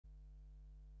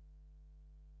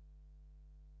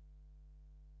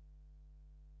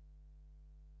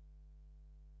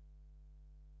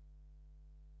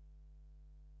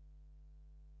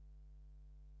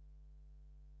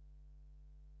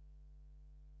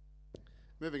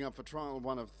Moving up for trial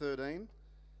 1 of 13,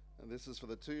 and this is for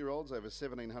the 2-year-olds over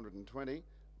 1720.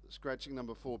 Scratching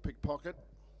number 4, Pickpocket.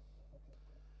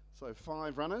 So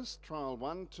 5 runners, trial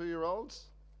 1, 2-year-olds,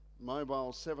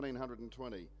 mobile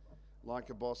 1720.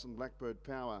 Like a Boss and Blackbird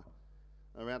Power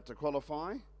are out to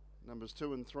qualify, numbers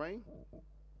 2 and 3.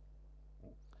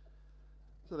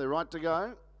 So they're right to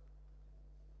go.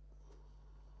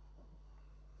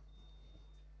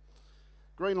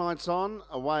 Green lights on,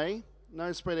 away.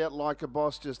 No speed out Like a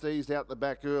Boss, just eased out the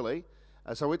back early.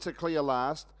 So it's a clear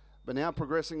last. But now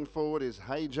progressing forward is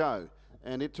Hey Joe,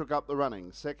 and it took up the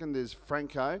running. Second is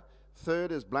Franco.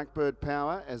 Third is Blackbird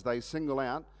Power as they single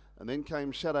out. And then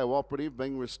came Shadow Operative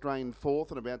being restrained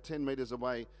fourth and about 10 metres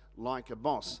away Like a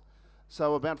Boss.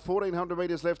 So about 1,400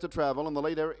 metres left to travel, and the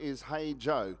leader is Hey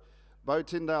Joe. Bo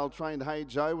Tyndale trained Hey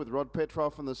Joe with Rod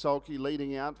Petroff and the sulky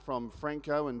leading out from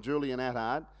Franco and Julian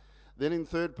Attard. Then in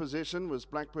third position was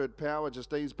Blackbird Power,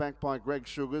 just eased back by Greg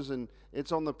Sugars, and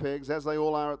it's on the pegs, as they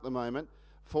all are at the moment.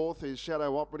 Fourth is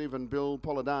Shadow Operative and Bill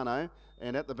Polidano,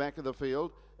 and at the back of the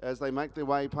field, as they make their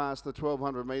way past the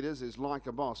 1,200 metres, is Like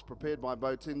a Boss, prepared by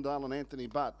Bo Tyndale and Anthony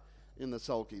Butt in the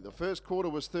sulky. The first quarter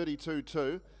was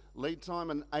 32.2, lead time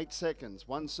in 8 seconds,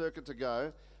 1 circuit to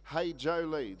go. Hey Joe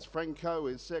leads, Franco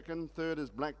is second, third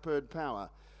is Blackbird Power,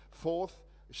 fourth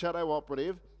Shadow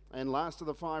Operative, and last of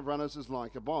the 5 runners is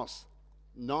Like a Boss.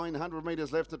 900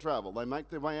 metres left to travel. They make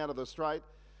their way out of the straight.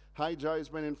 Hey Joe's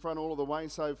been in front all of the way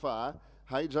so far.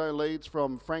 Hey Joe leads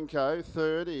from Franco.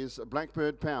 Third is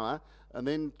Blackbird Power. And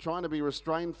then trying to be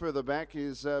restrained further back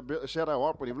is Shadow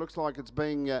Operative. Looks like it's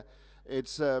being,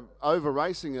 over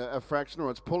racing a fraction, or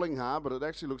it's pulling hard, but it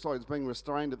actually looks like it's being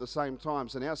restrained at the same time.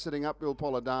 So now setting up Bill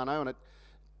Polidano, and it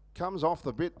comes off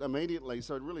the bit immediately,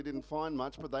 so it really didn't find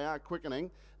much, but they are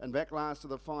quickening, and back last of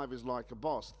the 5 is Like a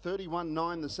Boss.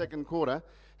 31.9 the second quarter,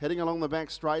 heading along the back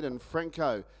straight, and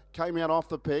Franco came out off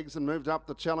the pegs and moved up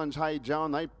to challenge Hey Joe,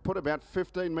 and they put about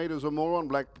 15 metres or more on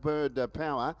Blackbird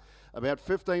Power, about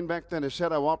 15 back then to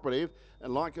Shadow Operative,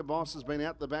 and Like a Boss has been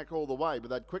out the back all the way, but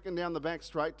they'd quickened down the back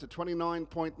straight to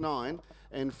 29.9,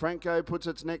 and Franco puts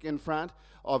its neck in front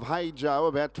of Hey Joe,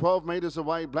 about 12 metres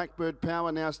away. Blackbird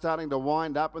Power now starting to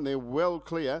wind up, and they're well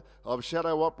clear of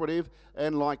Shadow Operative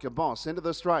and Like a Boss. Into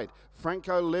the straight,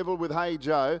 Franco level with Hey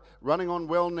Joe, running on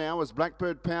well now as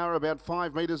Blackbird Power about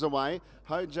 5 metres away.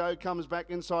 Hey Joe comes back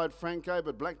inside Franco,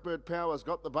 but Blackbird Power's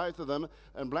got the both of them,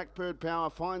 and Blackbird Power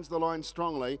finds the line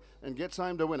strongly and gets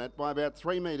home to win it by about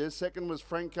 3 metres. Second was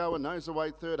Franco, and nose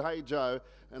away third Hey Joe,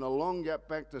 and a long gap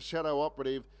back to Shadow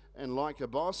Operative and Like a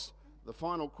Boss. The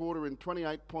final quarter in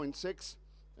 28.6,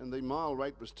 and the mile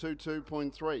rate was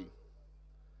 22.3.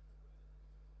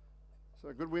 So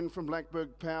a good win from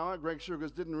Blackbird Power. Greg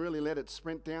Sugars didn't really let it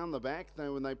sprint down the back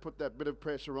though when they put that bit of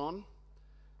pressure on.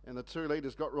 And the 2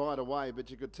 leaders got right away, but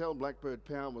you could tell Blackbird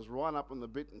Power was right up on the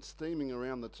bit and steaming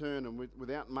around the turn, and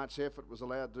without much effort was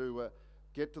allowed to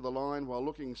get to the line while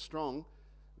looking strong.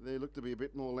 There looked to be a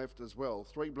bit more left as well.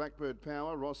 3 Blackbird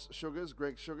Power, Ross Sugars,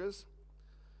 Greg Sugars.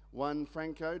 1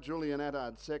 Franco, Julian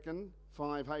Attard second.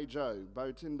 5 Hey Joe,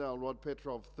 Bo Tyndale, Rod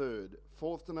Petrov third.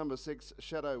 Fourth to number 6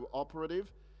 Shadow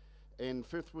Operative, and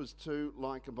fifth was 2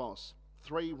 Like a Boss.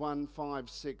 3, 1, 5,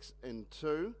 6 and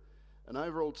 2. An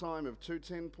overall time of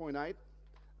 2:10.8,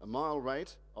 a mile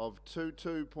rate of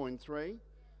 22.3.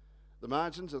 The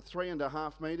margins are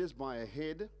 3.5 metres by a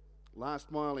head. Last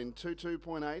mile in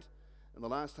 22.8, and the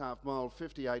last half mile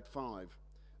 58.5.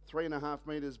 3.5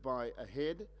 metres by a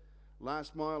head.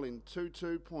 Last mile in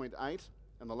 22.8,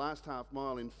 and the last half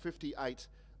mile in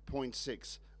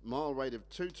 58.6. Mile rate of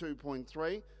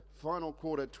 22.3. Final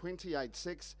quarter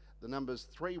 28.6. The numbers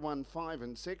 3, 1, 5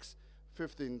 and 6.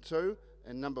 Fifth in 2,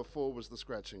 and number 4 was the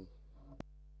scratching.